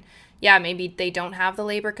pressure and, maybe they don't have the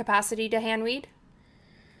labor capacity to hand weed?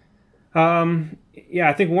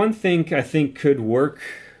 I think one thing could work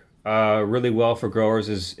really well for growers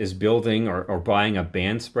is building or buying a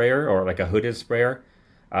band sprayer or like a hooded sprayer.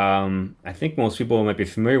 I think most people might be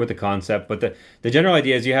familiar with the concept, but the general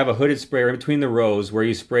idea is you have a hooded sprayer in between the rows where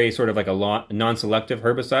you spray sort of like a non-selective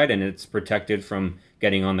herbicide, and it's protected from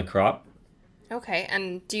getting on the crop. Okay,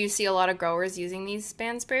 and do you see a lot of growers using these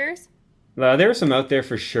band sprayers? There are some out there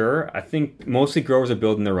for sure. I think mostly growers are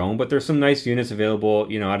building their own, but there's some nice units available,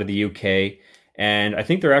 out of the UK. And I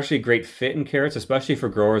think they're actually a great fit in carrots, especially for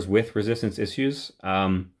growers with resistance issues.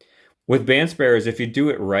 With band sprayers, if you do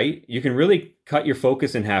it right, you can really cut your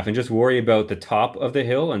focus in half and just worry about the top of the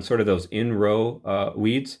hill and sort of those in-row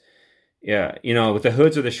weeds. Yeah, with the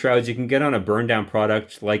hoods or the shrouds, you can get on a burn-down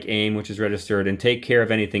product like AIM, which is registered, and take care of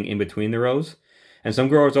anything in between the rows. And some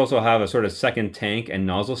growers also have a sort of second tank and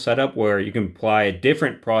nozzle setup where you can apply a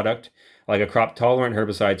different product, like a crop-tolerant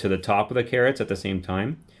herbicide, to the top of the carrots at the same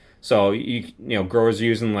time. So, growers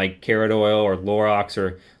using like carrot oil or Lorax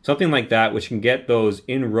or something like that, which can get those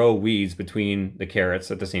in-row weeds between the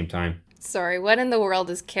carrots at the same time. Sorry, what in the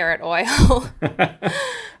world is carrot oil?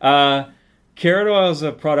 Carrot oil is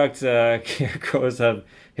a product carrot growers have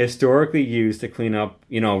historically used to clean up,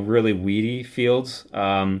 really weedy fields.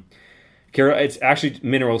 It's actually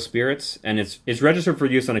mineral spirits, and it's registered for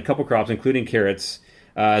use on a couple crops, including carrots,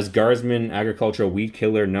 as Guardsman Agricultural Weed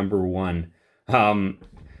Killer #1.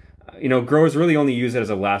 Growers really only use it as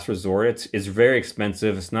a last resort. It's very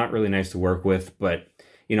expensive. It's not really nice to work with, but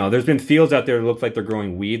there's been fields out there that look like they're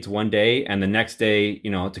growing weeds one day, and the next day,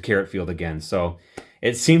 it's a carrot field again. So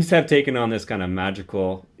it seems to have taken on this kind of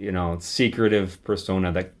magical, secretive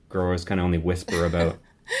persona that growers kind of only whisper about.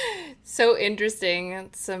 So interesting.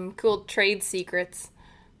 Some cool trade secrets.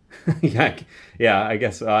 yeah, I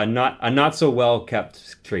guess not a not so well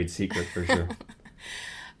kept trade secret for sure.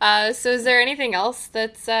 So is there anything else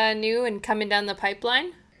that's new and coming down the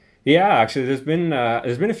pipeline? Yeah, actually, there's been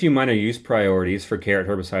a few minor use priorities for carrot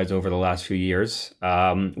herbicides over the last few years.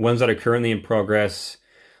 Ones that are currently in progress,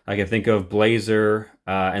 I can think of Blazer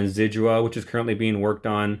and Zidua, which is currently being worked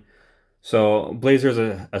on. So Blazer is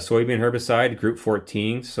a soybean herbicide, group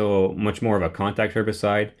 14, so much more of a contact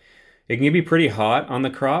herbicide. It can be pretty hot on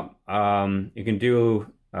the crop. It can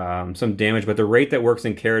do some damage, but the rate that works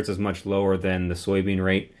in carrots is much lower than the soybean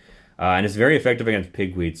rate. And it's very effective against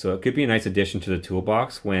pigweed, so it could be a nice addition to the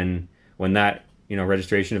toolbox when that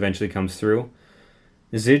registration eventually comes through.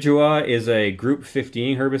 Zidua is a group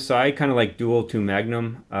 15 herbicide, kind of like Dual 2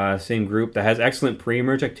 Magnum, same group, that has excellent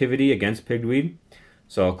pre-emerge activity against pigweed.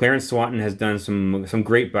 So Clarence Swanton has done some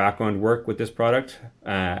great background work with this product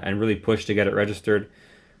and really pushed to get it registered.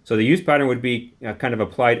 So the use pattern would be kind of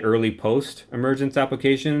applied early post-emergence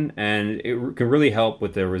application, and it can really help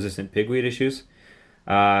with the resistant pigweed issues.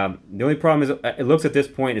 The only problem is it looks at this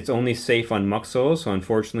point it's only safe on muck soils, so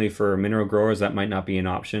unfortunately for mineral growers that might not be an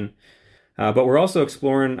option. But we're also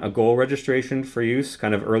exploring a goal registration for use,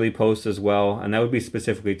 kind of early post as well, and that would be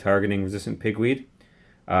specifically targeting resistant pigweed.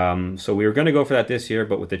 So we were going to go for that this year,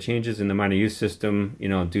 but with the changes in the minor use system,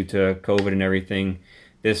 due to COVID and everything,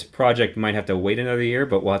 this project might have to wait another year,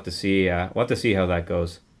 but we'll have to see. We'll have to see how that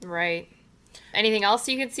goes. Right. Anything else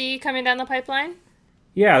you could see coming down the pipeline?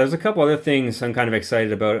 Yeah, there's a couple other things I'm kind of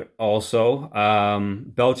excited about also.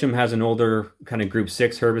 Belgium has an older kind of group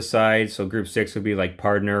 6 herbicide. So group 6 would be like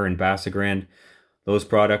Pardner and Bassagran, those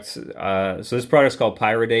products. So this product's called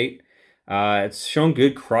Pyridate. It's shown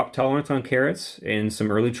good crop tolerance on carrots in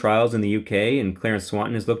some early trials in the UK, and Clarence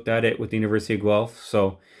Swanton has looked at it with the University of Guelph.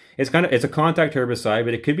 So it's a contact herbicide,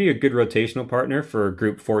 but it could be a good rotational partner for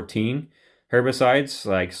group 14 herbicides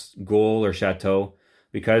like Goal or Chateau,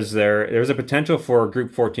 because there's a potential for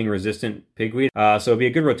group 14 resistant pigweed. So it'd be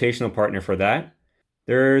a good rotational partner for that.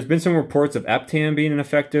 There's been some reports of Eptam being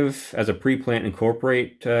effective as a pre-plant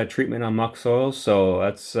incorporate treatment on muck soils. So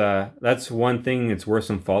that's one thing that's worth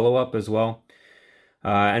some follow-up as well.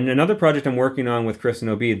 And another project I'm working on with Chris and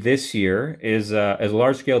OB this year is a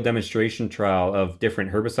large-scale demonstration trial of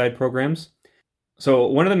different herbicide programs. So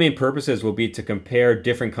one of the main purposes will be to compare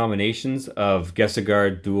different combinations of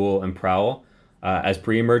Gessigard, Dual, and Prowl as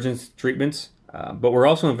pre-emergence treatments, but we're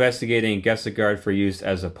also investigating Gessigard for use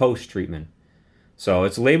as a post-treatment. So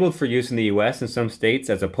it's labeled for use in the US and some states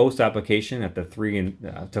as a post-application at the 3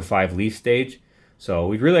 to 5 leaf stage. So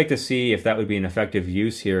we'd really like to see if that would be an effective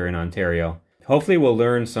use here in Ontario. Hopefully we'll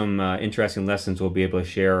learn some interesting lessons we'll be able to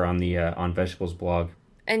share on the On Vegetables blog.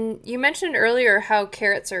 And you mentioned earlier how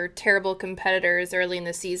carrots are terrible competitors early in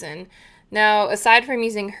the season. Now, aside from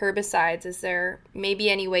using herbicides, is there maybe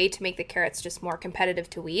any way to make the carrots just more competitive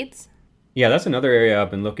to weeds? Yeah, that's another area I've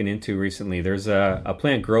been looking into recently. There's a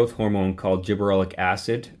plant growth hormone called gibberellic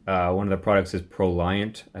acid. One of the products is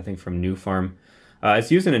Proliant, I think from New Farm.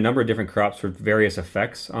 It's used in a number of different crops for various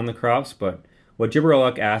effects on the crops, but what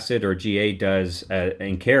gibberellic acid or GA does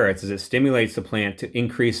in carrots is it stimulates the plant to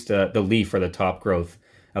increase the leaf or the top growth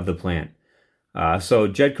of the plant. So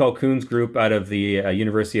Jed Colquhoun's group out of the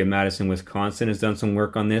University of Madison, Wisconsin has done some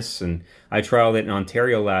work on this, and I trialed it in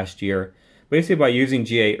Ontario last year. Basically by using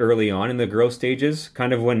GA early on in the growth stages,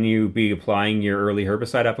 kind of when you be applying your early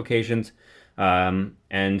herbicide applications, and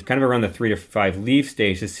kind of around the 3 to 5 leaf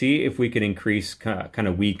stage to see if we could increase kind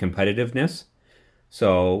of weed competitiveness.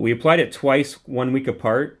 So we applied it twice, 1 week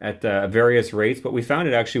apart at various rates, but we found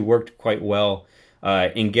it actually worked quite well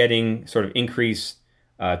in getting sort of increased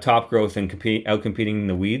top growth and outcompeting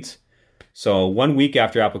the weeds. So 1 week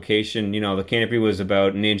after application, the canopy was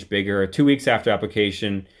about an inch bigger. 2 weeks after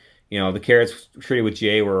application, the carrots treated with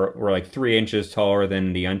GA were like 3 inches taller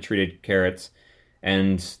than the untreated carrots.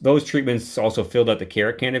 And those treatments also filled out the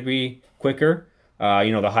carrot canopy quicker.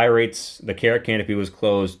 The high rates, the carrot canopy was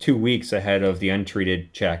closed 2 weeks ahead of the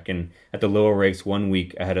untreated check, and at the lower rates, 1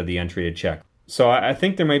 week ahead of the untreated check. So I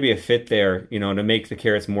think there might be a fit there, to make the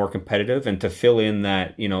carrots more competitive and to fill in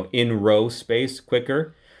that, in-row space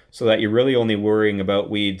quicker so that you're really only worrying about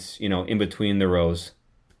weeds, in between the rows.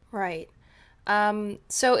 Right.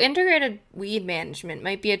 So integrated weed management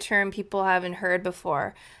might be a term people haven't heard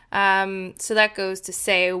before. So that goes to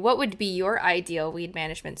say, what would be your ideal weed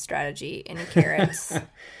management strategy in carrots?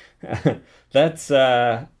 That's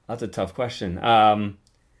a tough question.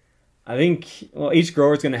 I think, well, each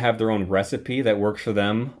grower is going to have their own recipe that works for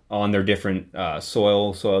them on their different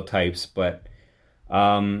soil types, but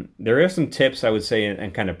there are some tips I would say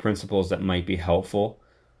and kind of principles that might be helpful.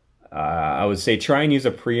 I would say try and use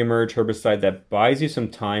a pre-emerge herbicide that buys you some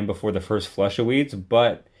time before the first flush of weeds,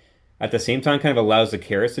 but at the same time kind of allows the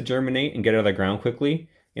carrots to germinate and get out of the ground quickly,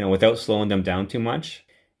 without slowing them down too much.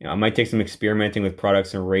 It might take some experimenting with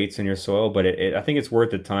products and rates in your soil, but I think it's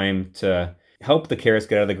worth the time to help the carrots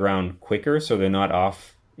get out of the ground quicker so they're not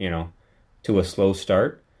off, to a slow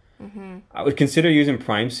start. Mm-hmm. I would consider using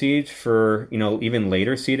prime seed for, even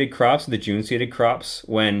later seeded crops, the June seeded crops,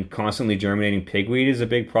 when constantly germinating pigweed is a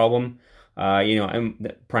big problem.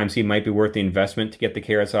 Prime seed might be worth the investment to get the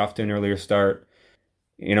carrots off to an earlier start.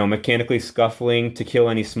 Mechanically scuffling to kill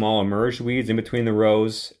any small emerged weeds in between the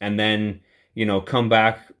rows, and then, come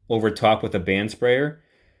back over top with a band sprayer,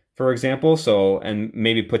 for example. And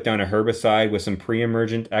maybe put down a herbicide with some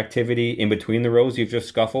pre-emergent activity in between the rows you've just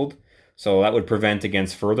scuffled. So that would prevent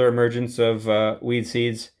against further emergence of weed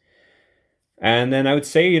seeds. And then I would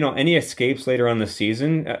say, any escapes later on in the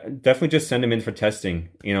season, definitely just send them in for testing.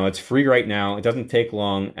 It's free right now. It doesn't take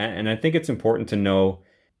long. And I think it's important to know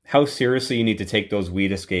how seriously you need to take those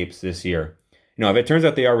weed escapes this year. If it turns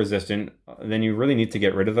out they are resistant, then you really need to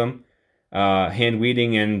get rid of them. Hand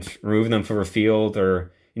weeding and removing them from a field,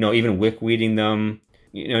 or, even wick weeding them.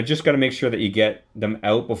 Just got to make sure that you get them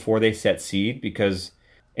out before they set seed, because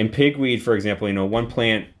in pigweed, for example, one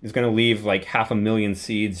plant is going to leave like 500,000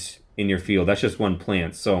 seeds in your field. That's just one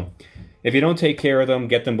plant. So if you don't take care of them,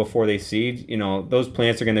 get them before they seed, those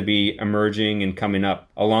plants are going to be emerging and coming up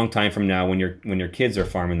a long time from now when your kids are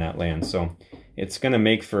farming that land. So it's going to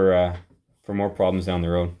make for more problems down the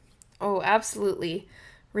road. Oh, absolutely.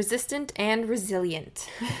 Resistant and resilient.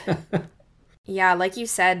 Yeah, like you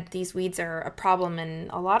said, these weeds are a problem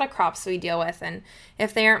in a lot of crops we deal with, and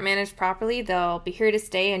if they aren't managed properly, they'll be here to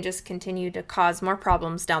stay and just continue to cause more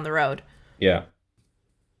problems down the road. Yeah.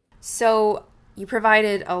 So you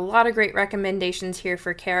provided a lot of great recommendations here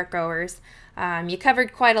for carrot growers. You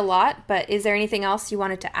covered quite a lot, but is there anything else you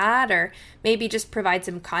wanted to add, or maybe just provide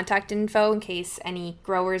some contact info in case any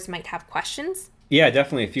growers might have questions? Yeah,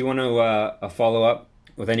 definitely. If you want to follow up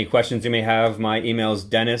with any questions you may have, my email is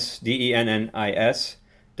Dennis, DENNIS,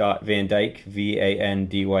 .vandyk,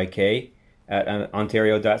 VANDYK, at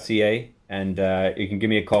ontario.ca. And you can give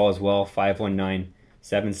me a call as well,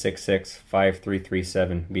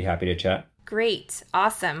 519-766-5337. Be happy to chat. Great.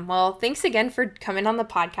 Awesome. Well, thanks again for coming on the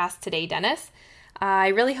podcast today, Dennis. I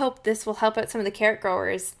really hope this will help out some of the carrot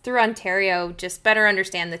growers through Ontario just better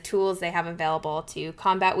understand the tools they have available to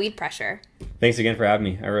combat weed pressure. Thanks again for having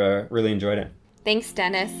me. I really enjoyed it. Thanks,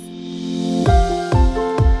 Dennis.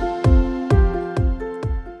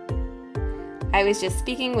 I was just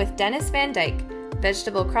speaking with Dennis Van Dyke,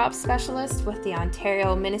 vegetable crop specialist with the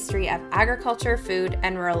Ontario Ministry of Agriculture, Food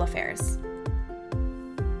and Rural Affairs.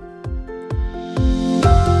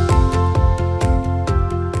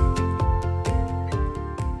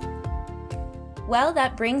 Well,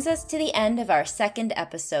 that brings us to the end of our second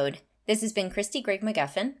episode. This has been Christy Greg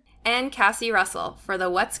McGuffin and Cassie Russell for the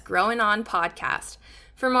What's Growing On podcast.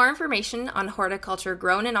 For more information on horticulture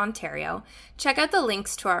grown in Ontario, check out the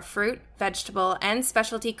links to our fruit, vegetable, and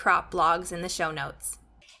specialty crop blogs in the show notes.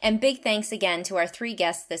 And big thanks again to our three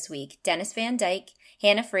guests this week, Dennis Van Dyke,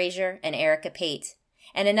 Hannah Fraser, and Erica Pate.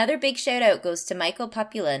 And another big shout out goes to Michael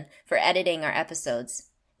Pupulin for editing our episodes.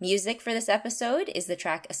 Music for this episode is the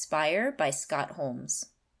track Aspire by Scott Holmes.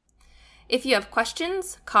 If you have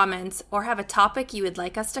questions, comments, or have a topic you would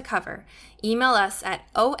like us to cover, email us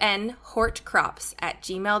at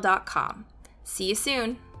onhortcrops@gmail.com. See you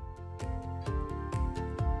soon.